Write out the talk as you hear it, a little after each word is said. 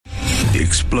the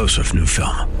explosive new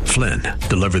film, Flynn,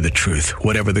 deliver the truth,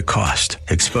 whatever the cost,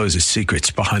 exposes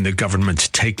secrets behind the government's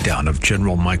takedown of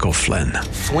General Michael Flynn.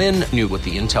 Flynn knew what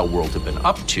the intel world had been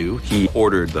up to. He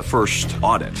ordered the first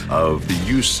audit of the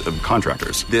use of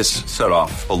contractors. This set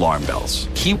off alarm bells.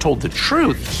 He told the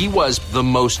truth. He was the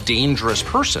most dangerous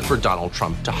person for Donald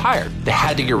Trump to hire. They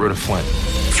had to get rid of Flynn.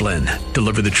 Flynn,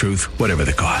 deliver the truth, whatever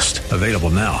the cost. Available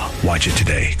now. Watch it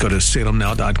today. Go to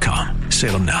salemnow.com.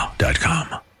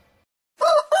 salemnow.com.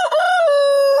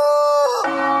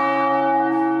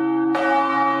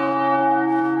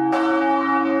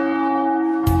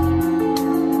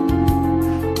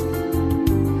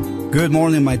 Good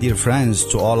morning, my dear friends,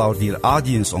 to all our dear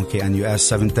audience on KNUS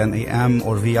 710 AM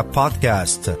or via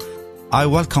podcast. I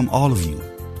welcome all of you.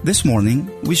 This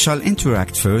morning, we shall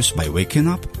interact first by waking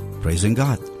up, praising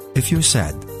God. If you're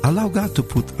sad, allow God to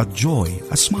put a joy,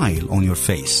 a smile on your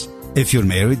face. If you're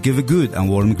married, give a good and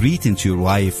warm greeting to your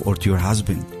wife or to your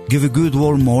husband. Give a good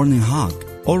warm morning hug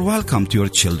or welcome to your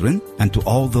children and to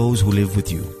all those who live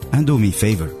with you. And do me a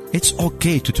favor, it's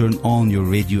okay to turn on your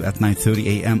radio at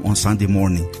 9:30 a.m. on Sunday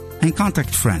morning and contact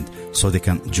a friend so they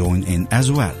can join in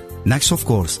as well. Next, of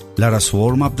course, let us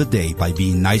warm up the day by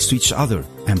being nice to each other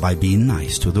and by being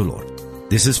nice to the Lord.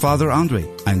 This is Father André,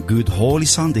 and good Holy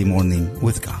Sunday morning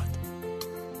with God.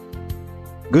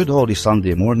 Good Holy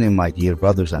Sunday morning, my dear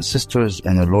brothers and sisters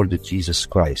in the Lord Jesus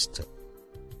Christ.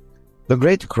 The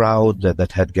great crowd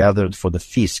that had gathered for the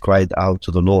feast cried out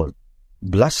to the Lord,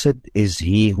 "Blessed is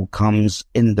he who comes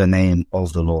in the name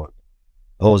of the Lord.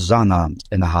 Hosanna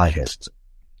in the highest."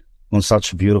 On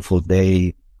such a beautiful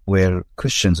day where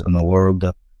Christians in the world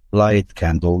light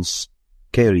candles,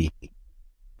 carry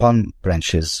palm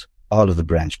branches, olive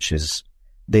branches,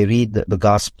 they read the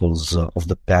Gospels of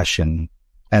the Passion,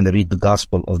 and they read the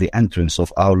Gospel of the entrance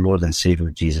of our Lord and Savior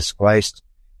Jesus Christ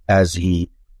as he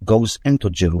goes into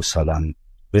Jerusalem,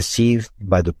 received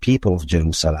by the people of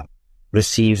Jerusalem,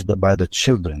 received by the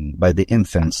children, by the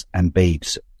infants and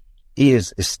babes. He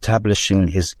is establishing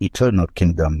his eternal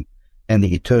kingdom and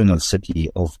the eternal city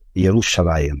of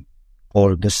Jerusalem,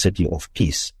 or the city of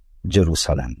peace,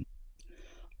 Jerusalem.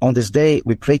 On this day,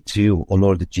 we pray to you, O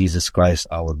Lord Jesus Christ,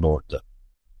 our Lord.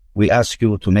 We ask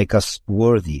you to make us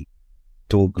worthy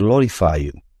to glorify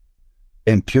you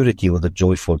in purity with the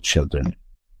joyful children,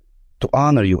 to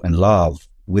honor you in love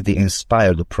with the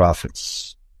inspired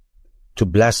prophets, to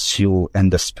bless you in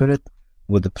the Spirit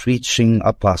with the preaching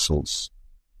apostles,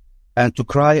 and to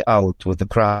cry out with the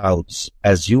crowds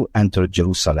as you enter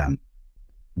Jerusalem,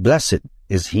 "Blessed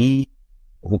is he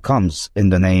who comes in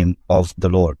the name of the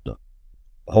Lord.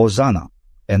 Hosanna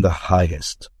in the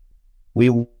highest." We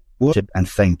worship and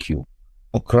thank you,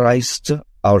 O Christ,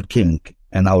 our King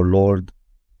and our Lord,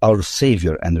 our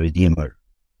Savior and Redeemer,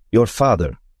 your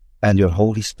Father and your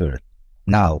Holy Spirit,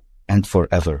 now and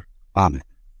forever. Amen.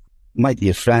 My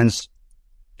dear friends,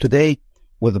 today,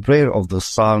 with the prayer of the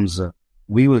Psalms,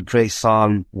 we will pray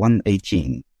Psalm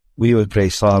 118. We will pray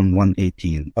Psalm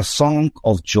 118, a song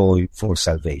of joy for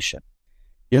salvation.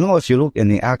 You know, if you look in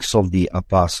the Acts of the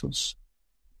Apostles,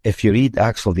 if you read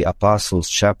Acts of the Apostles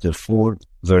chapter 4,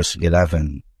 verse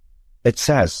 11, it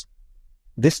says,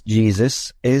 "This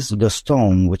Jesus is the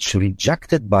stone which,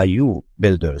 rejected by you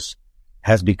builders,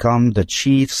 has become the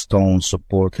chief stone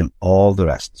supporting all the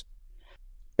rest."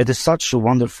 It is such a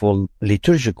wonderful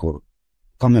liturgical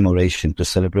commemoration to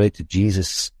celebrate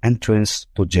Jesus' entrance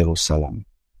to Jerusalem.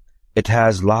 It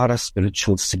has a lot of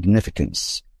spiritual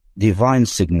significance, divine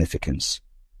significance,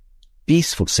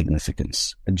 peaceful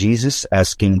significance. Jesus,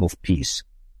 as King of Peace,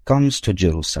 comes to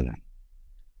Jerusalem.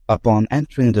 Upon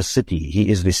entering the city, he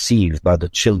is received by the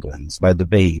children, by the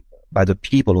babe, by the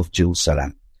people of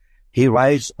Jerusalem. He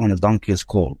rides on a donkey's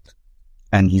colt,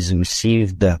 and he's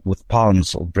received with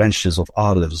palms or branches of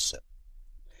olives.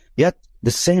 Yet,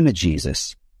 the same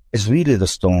Jesus is really the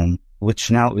stone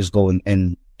which now is going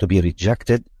in to be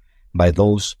rejected by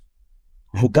those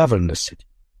who govern the city.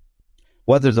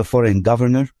 Whether the foreign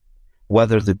governor,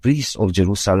 whether the priests of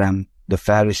Jerusalem, the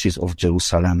Pharisees of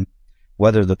Jerusalem,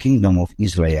 whether the kingdom of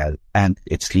Israel and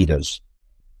its leaders.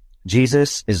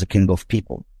 Jesus is the King of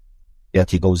people,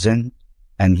 yet he goes in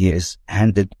and he is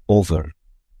handed over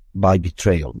by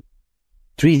betrayal.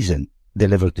 Treason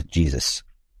delivered to Jesus.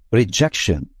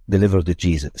 Rejection delivered to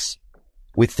Jesus.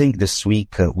 We think this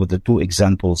week with the two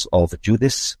examples of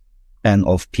Judas and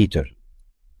of Peter.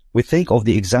 We think of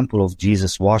the example of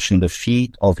Jesus washing the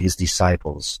feet of his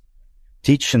disciples,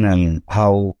 teaching them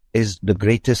how is the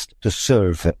greatest to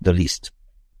serve the least,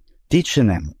 teaching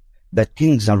them that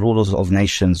kings and rulers of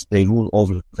nations, they rule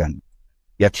over them,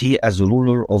 yet he, as the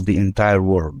ruler of the entire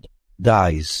world,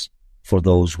 dies for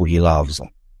those who he loves.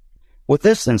 With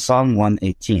this, in Psalm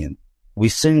 118, we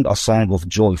sing a song of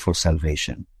joy for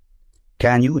salvation.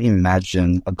 Can you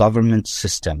imagine a government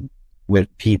system where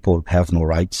people have no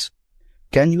rights?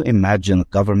 Can you imagine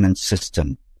a government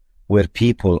system where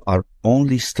people are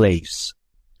only slaves?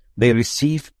 They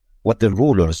receive what the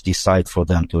rulers decide for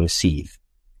them to receive.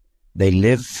 They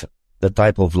live the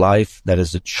type of life that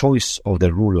is the choice of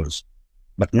the rulers,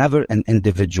 but never an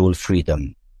individual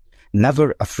freedom,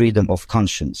 never a freedom of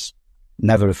conscience,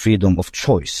 never a freedom of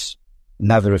choice,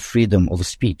 never a freedom of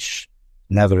speech,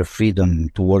 never a freedom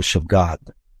to worship God,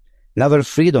 never a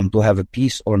freedom to have a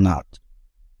peace or not.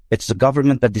 It's the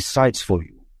government that decides for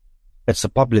you. It's a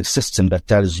public system that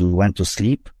tells you when to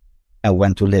sleep and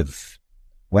when to live,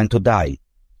 when to die,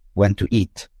 when to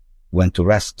eat, when to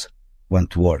rest, when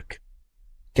to work.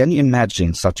 Can you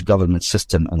imagine such government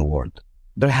system in the world?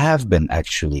 There have been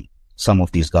actually some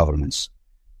of these governments.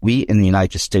 We in the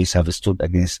United States have stood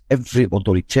against every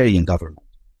authoritarian government.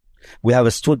 We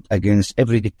have stood against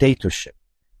every dictatorship.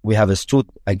 We have stood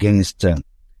against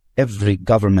every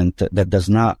government that does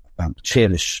not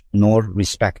cherish, nor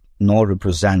respect, nor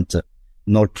represent,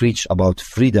 nor preach about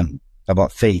freedom,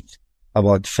 about faith,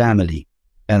 about family,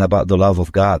 and about the love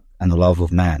of God and the love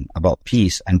of man, about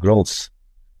peace and growth,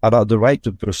 about the right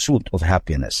to pursuit of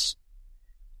happiness.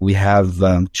 We have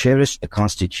cherished a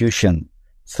constitution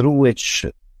through which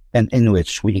and in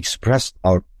which we express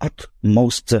our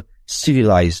utmost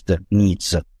civilized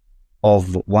needs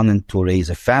of wanting to raise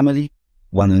a family,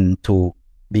 wanting to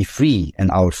be free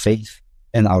in our faith,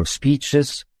 in our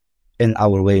speeches, in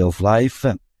our way of life,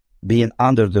 being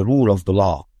under the rule of the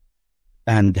law,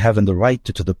 and having the right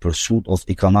to the pursuit of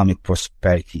economic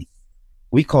prosperity.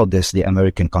 We call this the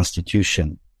American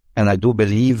Constitution. And I do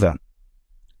believe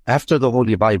after the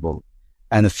Holy Bible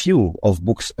and a few of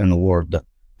books in the world,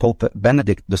 Pope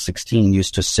Benedict XVI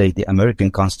used to say the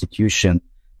American Constitution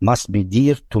must be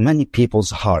dear to many people's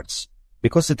hearts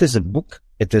because it is a book,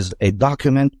 it is a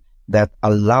document that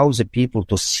allows the people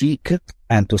to seek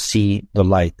and to see the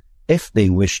light if they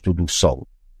wish to do so,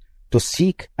 to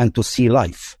seek and to see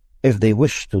life if they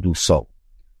wish to do so,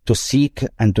 to seek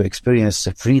and to experience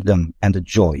freedom and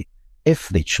joy if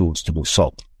they choose to do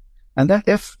so. And that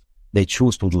if they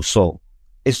choose to do so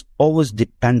is always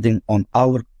depending on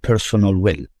our personal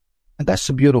will. And that's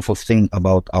the beautiful thing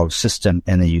about our system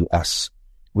in the U.S.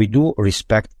 We do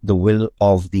respect the will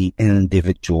of the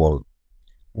individual.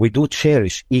 We do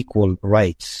cherish equal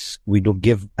rights. We do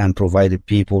give and provide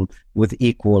people with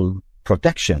equal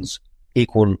protections,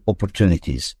 equal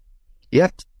opportunities.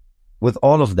 Yet, with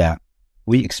all of that,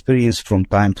 we experience from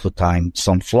time to time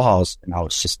some flaws in our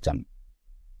system.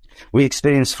 We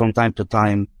experience from time to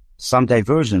time some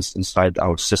diversions inside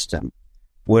our system,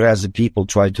 whereas the people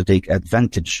try to take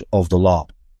advantage of the law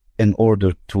in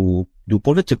order to do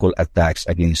political attacks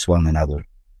against one another,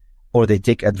 or they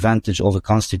take advantage of the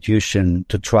constitution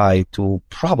to try to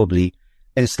probably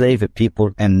enslave the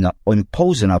people and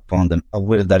imposing upon them a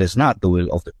will that is not the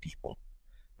will of the people,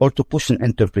 or to push an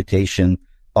interpretation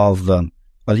of a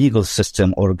legal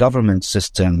system or a government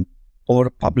system or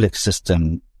a public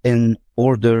system in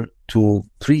order to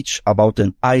preach about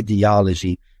an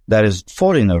ideology that is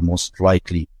foreigner most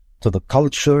likely to the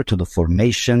culture, to the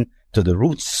formation, to the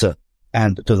roots,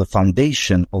 and to the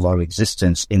foundation of our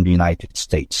existence in the United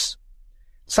States.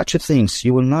 Such things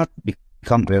you will not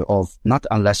become aware of, not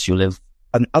unless you live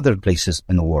in other places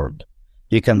in the world.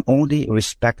 You can only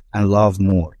respect and love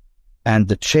more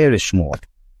and cherish more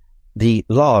the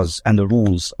laws and the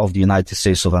rules of the United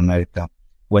States of America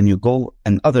when you go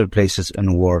in other places in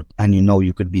the world and you know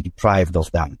you could be deprived of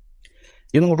them.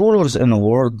 You know, rulers in the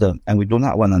world, and we do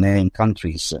not want to name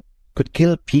countries, could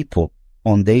kill people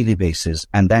on daily basis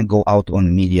and then go out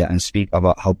on media and speak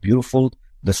about how beautiful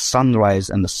the sunrise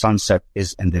and the sunset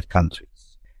is in their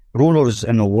countries. Rulers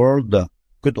in the world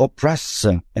could oppress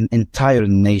an entire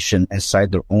nation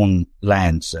inside their own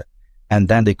lands, and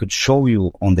then they could show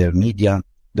you on their media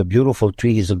the beautiful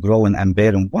trees growing and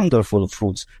bearing wonderful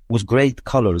fruits with great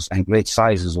colors and great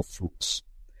sizes of fruits.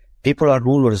 People are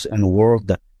rulers in the world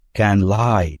that can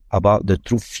lie about the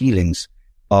true feelings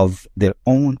of their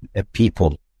own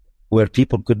people, where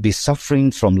people could be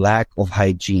suffering from lack of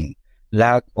hygiene,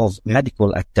 lack of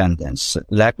medical attendance,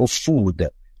 lack of food,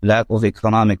 lack of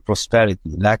economic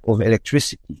prosperity, lack of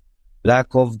electricity,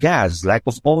 lack of gas, lack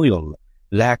of oil,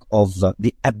 lack of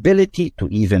the ability to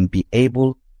even be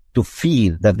able to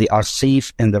feel that they are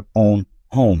safe in their own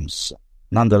homes,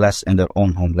 nonetheless in their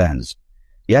own homelands.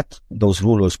 Yet those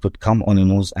rulers could come on the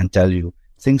news and tell you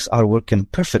things are working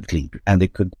perfectly, and they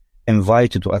could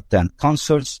invite you to attend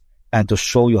concerts and to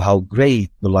show you how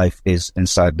great the life is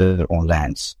inside their own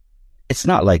lands. It's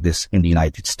not like this in the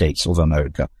United States of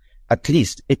America. At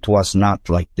least it was not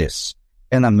like this.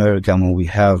 In America, when we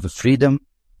have freedom,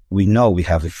 we know we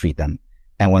have the freedom.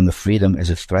 And when the freedom is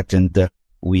threatened,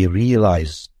 we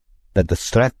realize that the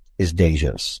threat is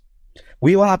dangerous.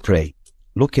 We want to pray,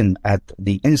 looking at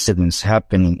the incidents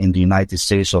happening in the United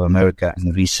States of America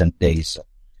in recent days,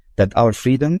 that our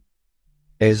freedom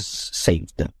is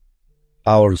saved.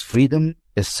 Our freedom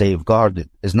is safeguarded,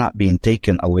 is not being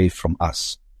taken away from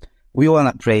us. We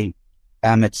want to pray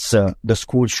amidst the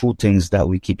school shootings that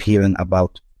we keep hearing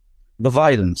about, the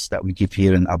violence that we keep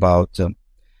hearing about,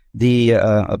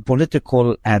 the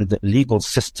political and legal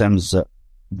systems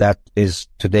that is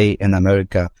today in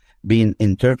America being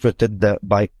interpreted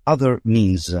by other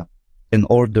means in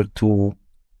order to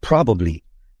probably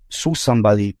sue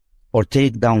somebody or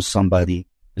take down somebody,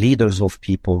 leaders of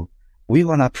people. We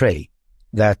want to pray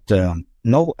that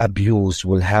no abuse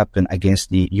will happen against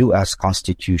the U.S.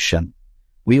 Constitution.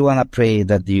 We want to pray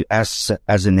that the U.S.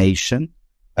 as a nation,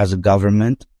 as a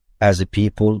government, as a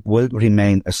people will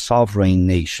remain a sovereign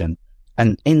nation,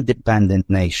 an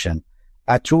independent nation,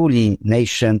 a truly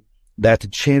nation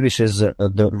that cherishes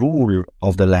the rule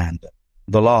of the land,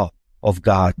 the law of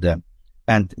God,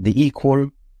 and the equal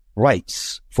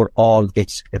rights for all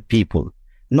its people.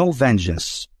 No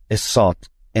vengeance is sought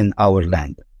in our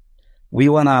land. We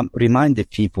want to remind the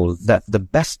people that the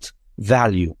best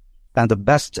value and the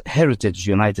best heritage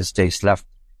United States left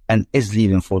and is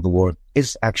leaving for the world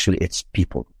is actually its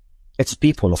people. It's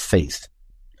people of faith.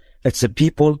 It's a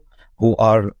people who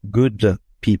are good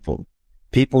people,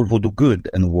 people who do good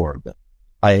in the world.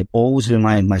 I always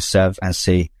remind myself and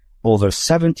say over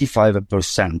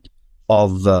 75%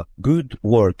 of the good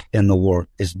work in the world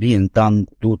is being done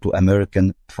due to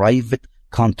American private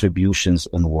contributions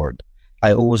in the world.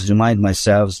 I always remind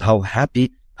myself how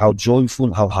happy, how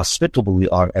joyful, how hospitable we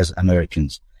are as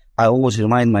Americans. I always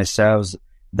remind myself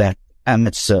that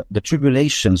amidst the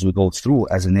tribulations we go through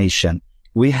as a nation,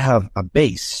 we have a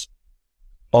base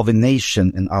of a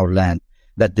nation in our land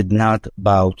that did not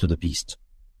bow to the beast,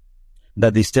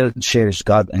 that they still cherish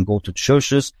God and go to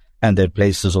churches and their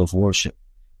places of worship,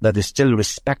 that they still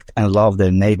respect and love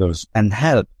their neighbors and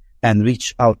help and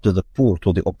reach out to the poor,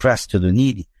 to the oppressed, to the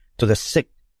needy, to the sick,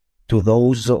 to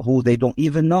those who they don't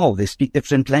even know. They speak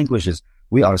different languages.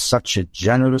 We are such a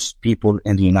generous people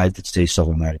in the United States of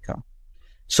America.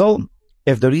 So,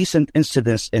 if the recent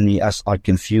incidents in the U.S. are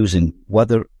confusing,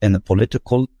 whether in the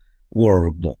political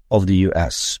world of the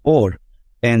U.S. or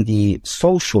in the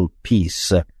social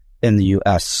peace in the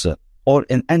U.S. or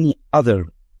in any other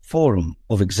form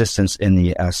of existence in the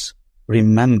U.S.,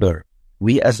 remember,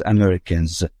 we as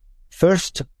Americans,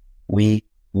 first, we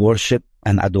worship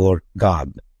and adore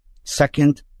God.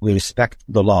 Second, we respect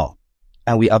the law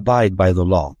and we abide by the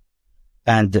law.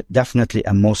 And definitely,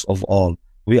 and most of all,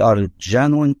 we are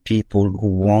genuine people who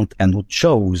want and who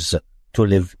chose to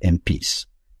live in peace.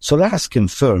 So let us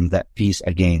confirm that peace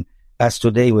again, as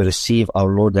today we receive our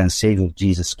Lord and Savior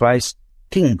Jesus Christ,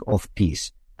 King of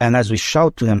peace. And as we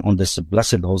shout to him on this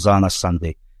blessed Hosanna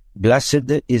Sunday,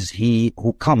 blessed is he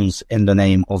who comes in the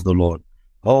name of the Lord.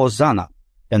 Hosanna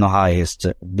in the highest,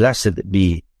 blessed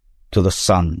be to the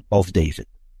Son of David.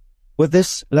 With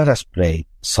this, let us pray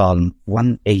Psalm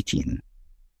 118.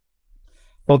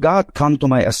 O God, come to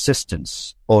my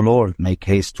assistance. O Lord, make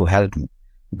haste to help me.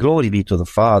 Glory be to the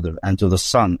Father, and to the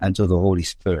Son, and to the Holy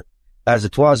Spirit, as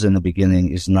it was in the beginning,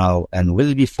 is now, and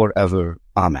will be forever.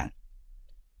 Amen.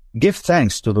 Give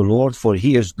thanks to the Lord, for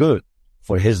he is good,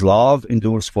 for his love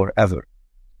endures forever.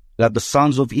 Let the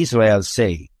sons of Israel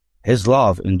say, his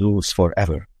love endures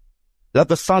forever. Let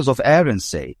the sons of Aaron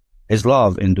say, his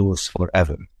love endures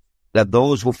forever. Let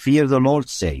those who fear the Lord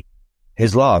say,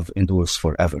 his love endures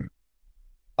forever.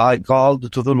 I called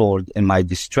to the Lord in my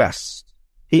distress.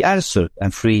 He answered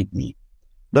and freed me.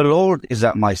 The Lord is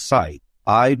at my side.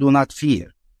 I do not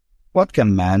fear. What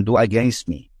can man do against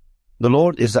me? The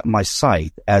Lord is at my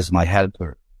side as my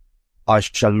helper. I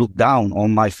shall look down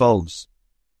on my foes.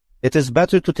 It is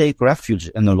better to take refuge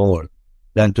in the Lord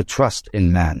than to trust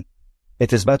in man.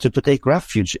 It is better to take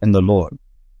refuge in the Lord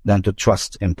than to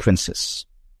trust in princes.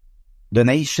 The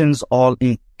nations all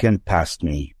encompassed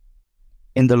me.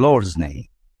 In the Lord's name,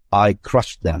 I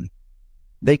crushed them.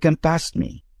 They compassed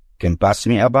me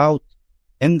about.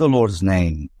 In the Lord's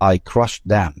name, I crushed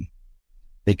them.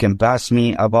 They compassed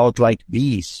me about like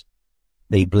bees.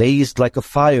 They blazed like a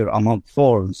fire among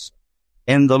thorns.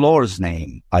 In the Lord's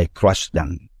name, I crushed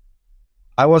them.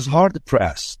 I was hard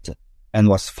pressed and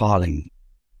was falling,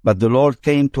 but the Lord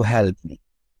came to help me.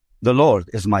 The Lord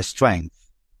is my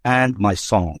strength and my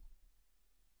song.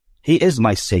 He is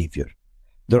my Savior.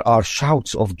 There are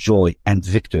shouts of joy and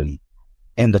victory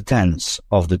in the tents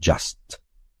of the just.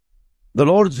 The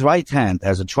Lord's right hand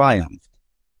has triumphed.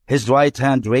 His right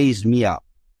hand raised me up.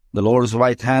 The Lord's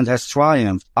right hand has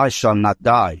triumphed. I shall not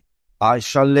die. I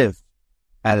shall live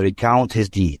and recount his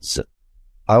deeds.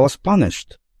 I was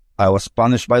punished. I was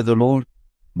punished by the Lord,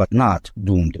 but not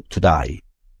doomed to die.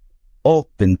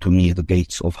 Open to me the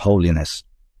gates of holiness.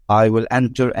 I will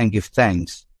enter and give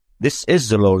thanks. This is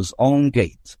the Lord's own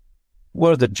gate,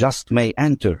 where the just may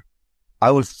enter.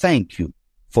 I will thank you,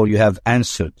 for you have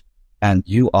answered, and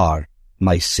you are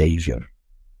my Savior.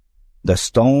 The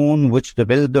stone which the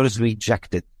builders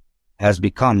rejected has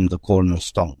become the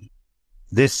cornerstone.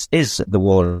 This is the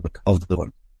work of the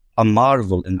Lord, a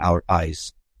marvel in our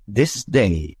eyes. This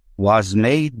day was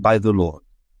made by the Lord.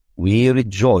 We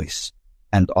rejoice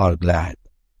and are glad.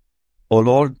 O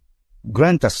Lord,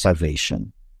 grant us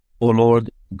salvation. O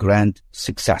Lord, grant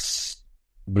success.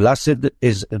 Blessed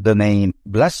in the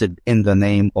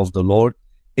name of the Lord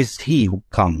is he who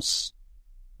comes.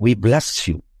 We bless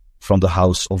you from the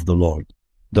house of the Lord.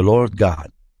 The Lord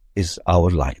God is our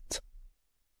light.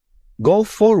 Go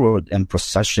forward in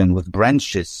procession with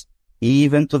branches,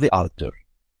 even to the altar.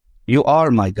 You are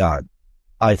my God.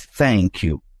 I thank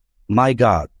you. My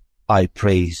God, I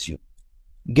praise you.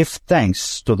 Give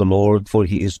thanks to the Lord, for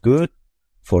he is good,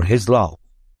 for his love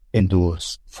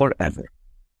endures forever.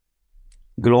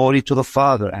 Glory to the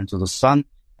Father, and to the Son,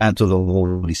 and to the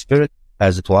Holy Spirit,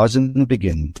 as it was in the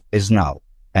beginning, is now,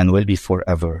 and will be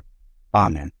forever.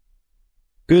 Amen.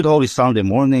 Good Holy Sunday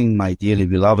morning, my dearly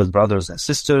beloved brothers and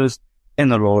sisters in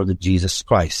the Lord Jesus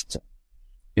Christ.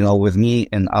 With me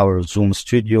in our Zoom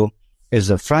studio is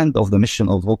a friend of the Mission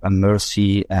of Hope and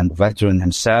Mercy and veteran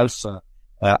himself,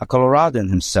 a Coloradan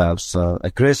himself,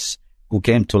 Chris, who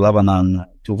came to Lebanon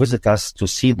to visit us to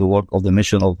see the work of the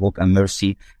Mission of Hope and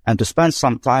Mercy and to spend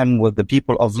some time with the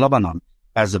people of Lebanon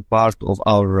as a part of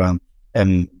our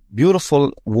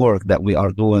beautiful work that we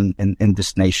are doing in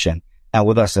this nation. And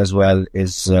with us as well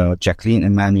is Jacqueline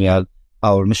Emmanuel,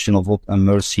 our Mission of Hope and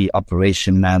Mercy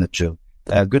Operation Manager.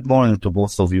 Good morning to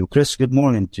both of you. Chris, good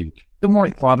morning to you. Good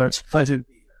morning, Father. It's a pleasure to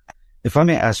be here. If I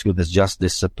may ask you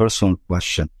this personal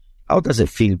question, how does it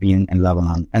feel being in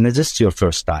Lebanon? And is this your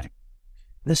first time?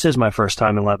 This is my first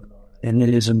time in Lebanon, and it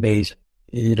is amazing.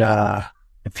 It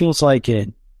feels like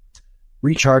it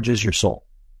recharges your soul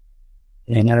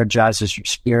and energizes your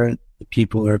spirit. The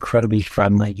people are incredibly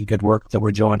friendly. The good work that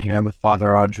we're doing here with Father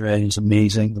André is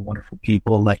amazing. The wonderful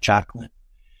people like Jacqueline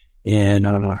and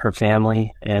her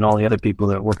family and all the other people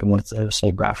that are working with the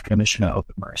St. African Mission of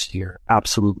Hope and Mercy are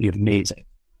absolutely amazing.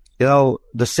 The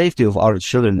safety of our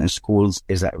children in schools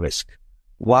is at risk.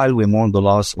 While we mourn the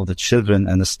loss of the children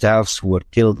and the staffs who were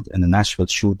killed in the Nashville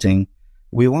shooting,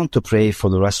 we want to pray for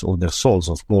the rest of their souls,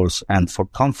 of course, and for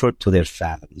comfort to their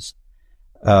families.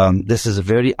 This is a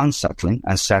very unsettling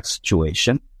and sad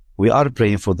situation. We are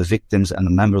praying for the victims and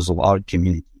the members of our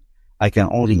community. I can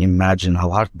only imagine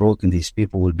how heartbroken these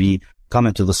people will be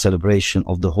coming to the celebration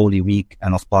of the Holy Week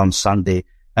and of Palm Sunday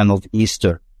and of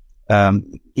Easter.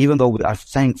 Even though we are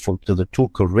thankful to the two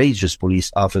courageous police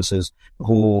officers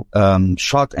who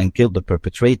shot and killed the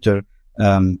perpetrator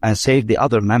and saved the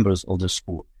other members of the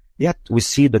school. Yet we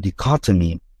see the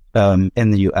dichotomy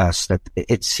in the U.S. that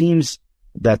it seems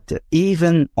that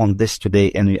even on this today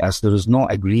in the U.S., there is no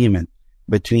agreement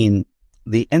between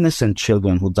the innocent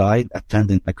children who died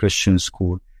attending a Christian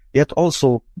school, yet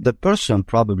also the person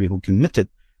probably who committed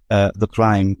the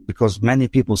crime, because many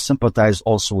people sympathize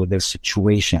also with their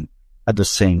situation at the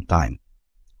same time.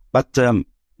 But,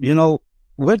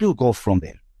 where do you go from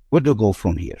there? Where do you go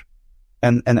from here?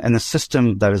 And a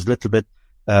system that is a little bit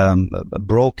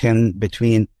broken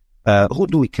between who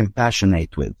do we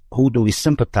compassionate with? Who do we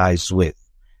sympathize with?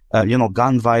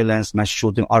 Gun violence, mass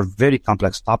shooting are very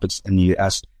complex topics in the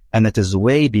U.S., and it is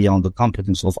way beyond the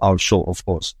competence of our show, of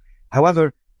course.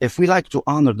 However, if we like to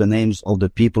honor the names of the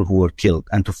people who were killed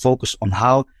and to focus on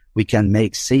how we can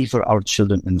make safer our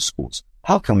children in the schools,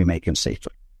 how can we make them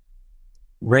safer?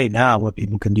 Right now, what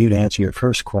people can do to answer your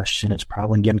first question is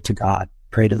probably give it to God.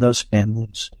 Pray to those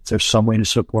families. If there's some way to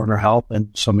support or help and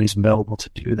somebody's available to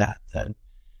do that, then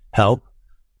help.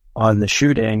 On the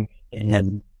shooting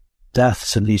and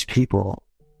deaths of these people,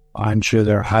 I'm sure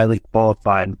they're highly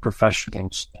qualified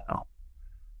professionals now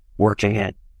working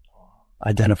at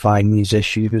identifying these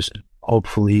issues and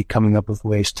hopefully coming up with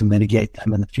ways to mitigate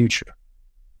them in the future.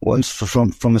 Well,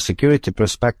 from a security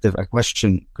perspective, a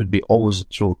question could be always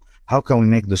true. How can we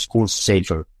make the schools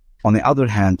safer? On the other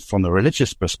hand, from a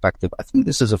religious perspective, I think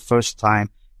this is the first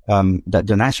time that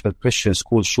the Nashville Christian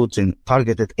school shooting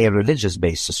targeted a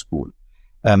religious-based school.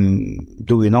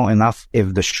 Do we know enough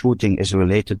if the shooting is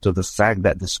related to the fact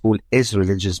that the school is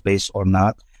religious-based or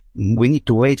not? We need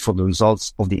to wait for the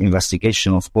results of the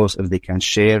investigation, of course, if they can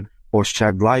share or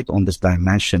shed light on this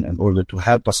dimension in order to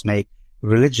help us make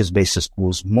religious-based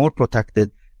schools more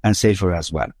protected and safer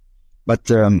as well. But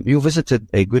you visited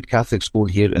a good Catholic school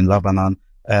here in Lebanon.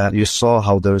 You saw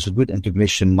how there is a good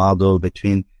integration model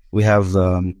between, we have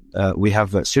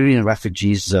Syrian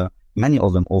refugees, many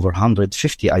of them over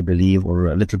 150, I believe, or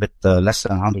a little bit less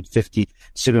than 150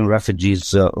 Syrian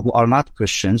refugees who are not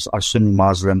Christians, are Sunni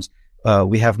Muslims.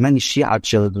 We have many Shia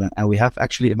children, and we have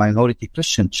actually minority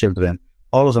Christian children,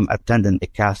 all of them attending a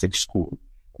Catholic school.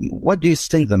 What do you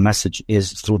think the message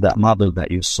is through that model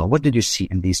that you saw? What did you see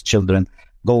in these children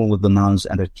going with the nuns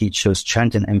and their teachers,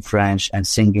 chanting in French and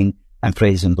singing and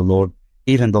praising the Lord,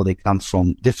 even though they come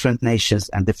from different nations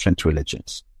and different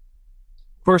religions?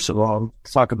 First of all,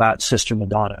 talk about Sister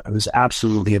Madonna. It was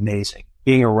absolutely amazing.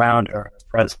 Being around her, her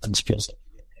presence feels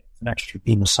like an extra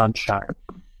beam of sunshine.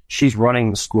 She's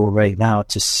running the school right now.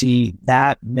 To see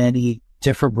that many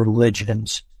different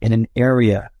religions in an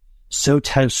area so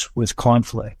tense with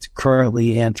conflict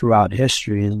currently and throughout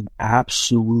history is an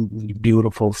absolutely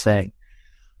beautiful thing.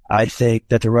 I think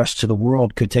that the rest of the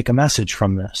world could take a message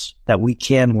from this, that we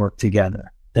can work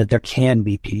together, that there can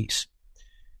be peace.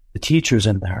 The teachers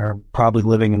in there are probably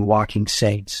living in walking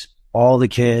saints. All the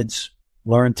kids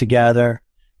learn together,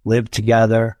 live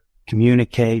together,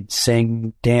 communicate,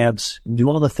 sing, dance, do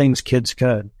all the things kids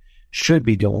should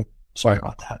be doing. Sorry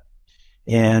about that.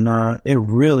 And it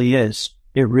really is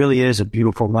a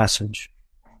beautiful message.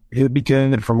 It would be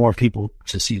good for more people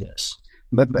to see this.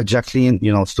 But Jacqueline,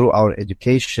 through our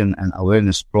education and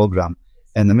awareness program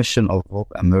and the mission of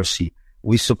Hope and Mercy,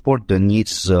 we support the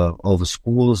needs of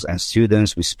schools and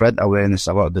students. We spread awareness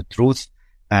about the truth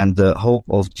and the hope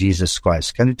of Jesus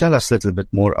Christ. Can you tell us a little bit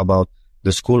more about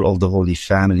the School of the Holy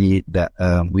Family that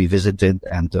we visited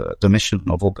and the mission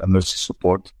of Hope and Mercy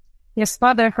support? Yes,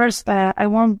 Father. First, I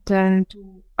want from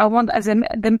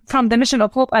the mission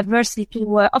of Hope and Mercy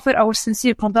to offer our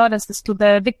sincere condolences to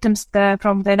the victims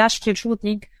from the Nashville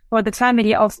shooting, for the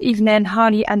family of Evelyn,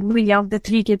 Holly, and William, the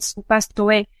 3 kids who passed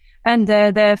away, and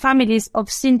the families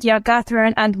of Cynthia,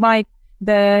 Catherine, and Mike,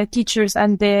 the teachers,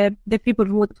 and the people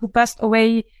who passed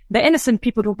away, the innocent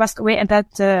people who passed away in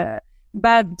that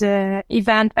bad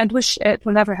event, and wish it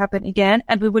will never happen again.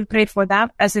 And we will pray for them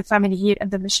as a family here in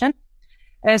the mission.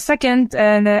 Second,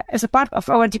 as a part of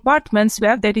our departments, we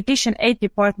have the Education Aid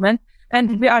Department,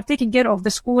 and we are taking care of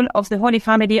the School of the Holy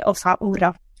Family of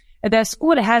Saoura. The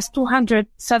school has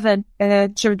 207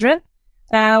 children,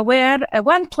 where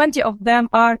 120 of them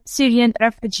are Syrian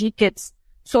refugee kids.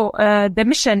 So the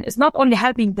mission is not only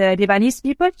helping the Lebanese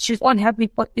people,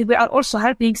 we are also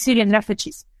helping Syrian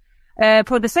refugees.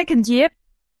 For the second year,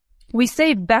 we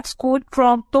saved that school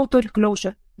from total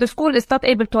closure. The school is not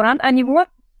able to run anymore.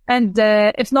 And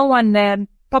if no one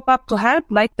pop up to help,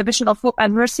 like the Mission of Hope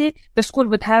and Mercy, the school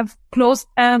would have closed,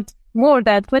 and more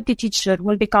than 20 teachers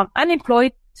will become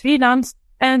unemployed, 3 nuns,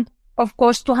 and of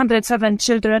course 207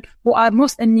 children who are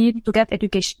most in need to get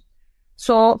education.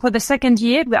 So for the second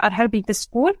year, we are helping the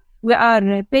school. We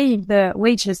are paying the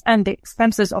wages and the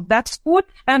expenses of that school,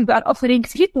 and we are offering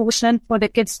free tuition for the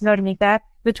kids learning that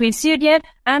between Syrian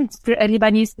and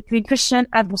Lebanese, between Christian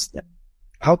and Muslim.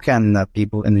 How can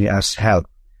people in the U.S. help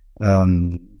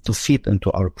to fit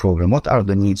into our program? What are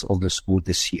the needs of the school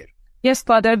this year? Yes,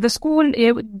 Father. The school,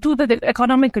 due to the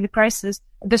economic crisis,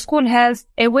 the school has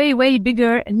a way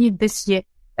bigger need this year.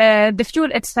 The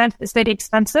fuel itself is very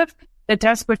expensive, the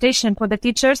transportation for the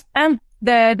teachers, and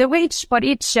the wage for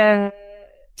each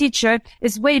teacher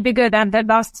is way bigger than the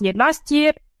last year. Last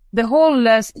year, the whole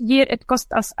year, it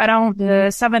cost us around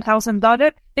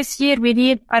 $7,000. This year, we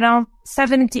need around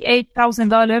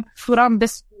 $78,000 to run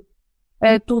this school.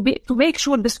 To make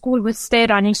sure the school will stay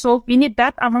running. So we need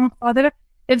that amount, Father.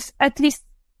 If at least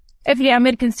every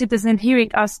American citizen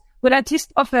hearing us will at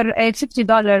least offer a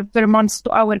 $50 per month to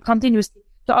our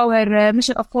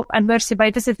Mission of Hope and Mercy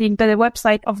by visiting the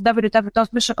website of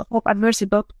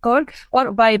www.missionofhopeandmercy.org,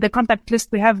 or by the contact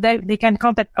list we have there. They can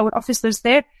contact our officers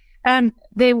there, and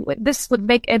this would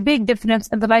make a big difference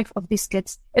in the life of these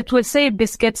kids. It will save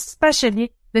these kids,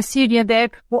 especially the Syrian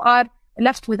there, who are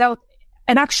left without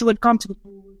an actual country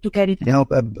to carry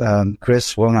them.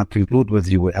 Chris, we'll not conclude with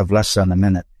you. We have less than a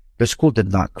minute. The school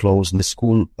did not close. The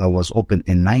school was open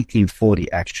in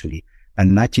 1940, actually,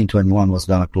 and 1921 was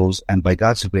gonna close. And by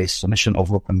God's grace, the Mission of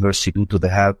Hope and Mercy, due to the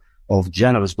help of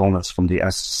generous donors from the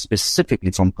U.S.,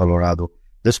 specifically from Colorado,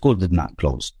 the school did not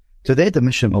close. Today, the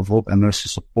Mission of Hope and Mercy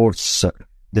supports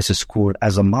this school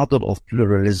as a model of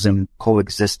pluralism,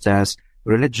 coexistence,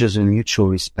 religious and mutual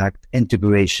respect,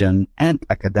 integration, and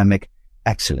academic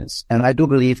excellence. And I do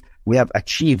believe we have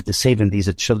achieved saving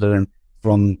these children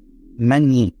from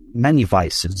many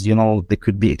vices. You know, they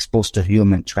could be exposed to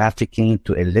human trafficking,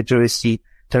 to illiteracy,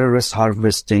 terrorist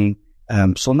harvesting.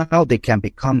 So now they can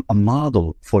become a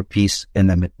model for peace in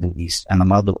the Middle East and a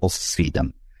model of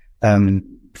freedom.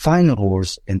 Final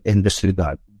words in this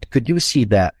regard. Could you see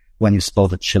that when you saw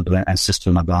the children and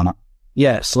Sister Madonna?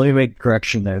 Yes, let me make a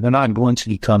correction there. They're not going to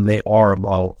become, they are a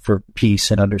model for peace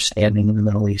and understanding in the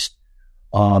Middle East.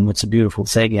 It's a beautiful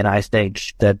thing, and I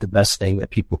think that the best thing that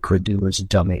people could do is a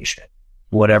donation,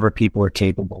 whatever people are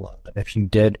capable of. And if you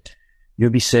did,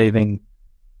 you'd be saving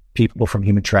people from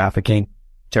human trafficking,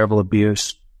 terrible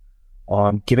abuse,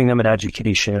 giving them an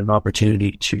education, an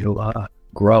opportunity to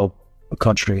grow a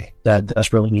country that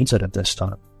desperately needs it at this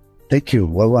time. Thank you.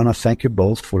 Well, I want to thank you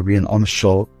both for being on the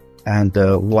show. And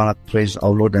we want to praise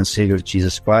our Lord and Savior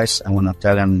Jesus Christ. I want to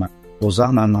tell him,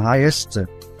 Hosanna in the highest.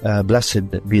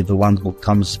 Blessed be the one who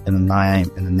comes in the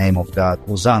name of God.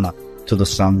 Hosanna to the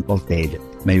Son of David.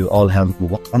 May you all have a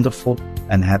wonderful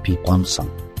and happy Palm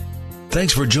Sunday.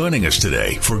 Thanks for joining us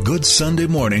today for Good Sunday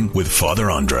Morning with Father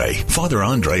André. Father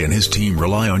André and his team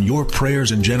rely on your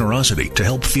prayers and generosity to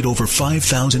help feed over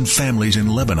 5,000 families in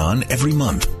Lebanon every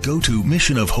month. Go to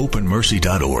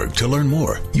missionofhopeandmercy.org to learn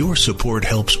more. Your support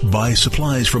helps buy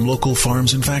supplies from local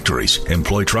farms and factories,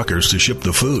 employ truckers to ship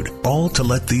the food, all to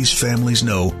let these families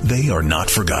know they are not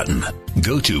forgotten.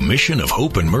 Go to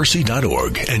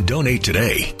missionofhopeandmercy.org and donate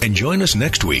today. And join us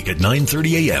next week at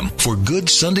 9:30 a.m. for Good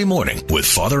Sunday Morning with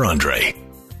Father André.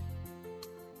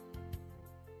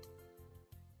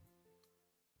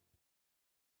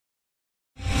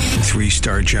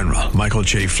 3-star General Michael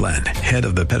J. Flynn, head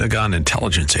of the Pentagon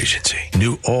Intelligence Agency,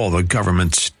 knew all the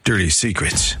government's dirty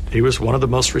secrets. He was one of the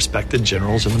most respected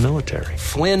generals in the military.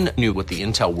 Flynn knew what the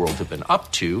intel world had been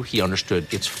up to. He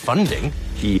understood its funding.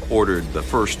 He ordered the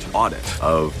first audit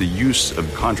of the use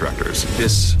of contractors.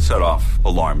 This set off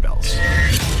alarm bells.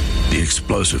 The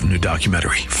explosive new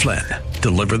documentary, Flynn,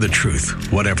 Deliver the Truth,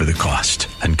 Whatever the Cost,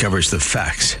 uncovers the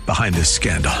facts behind this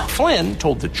scandal. Flynn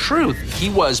told the truth. He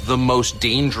was the most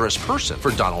dangerous person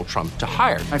for Donald Trump to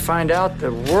hire. I find out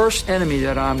the worst enemy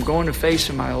that I'm going to face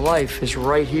in my life is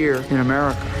right here in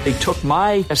America. They took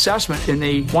my assessment and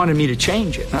they wanted me to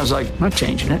change it. And I was like, I'm not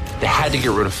changing it. They had to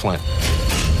get rid of Flynn.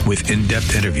 With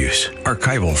in-depth interviews,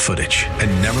 archival footage,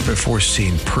 and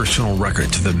never-before-seen personal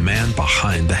records of the man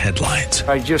behind the headlines.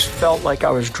 I just felt like I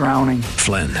was drowning.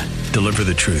 Flynn, Deliver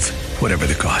the Truth, Whatever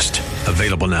the Cost.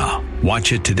 Available now.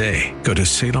 Watch it today. Go to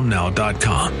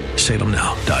salemnow.com.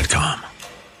 salemnow.com.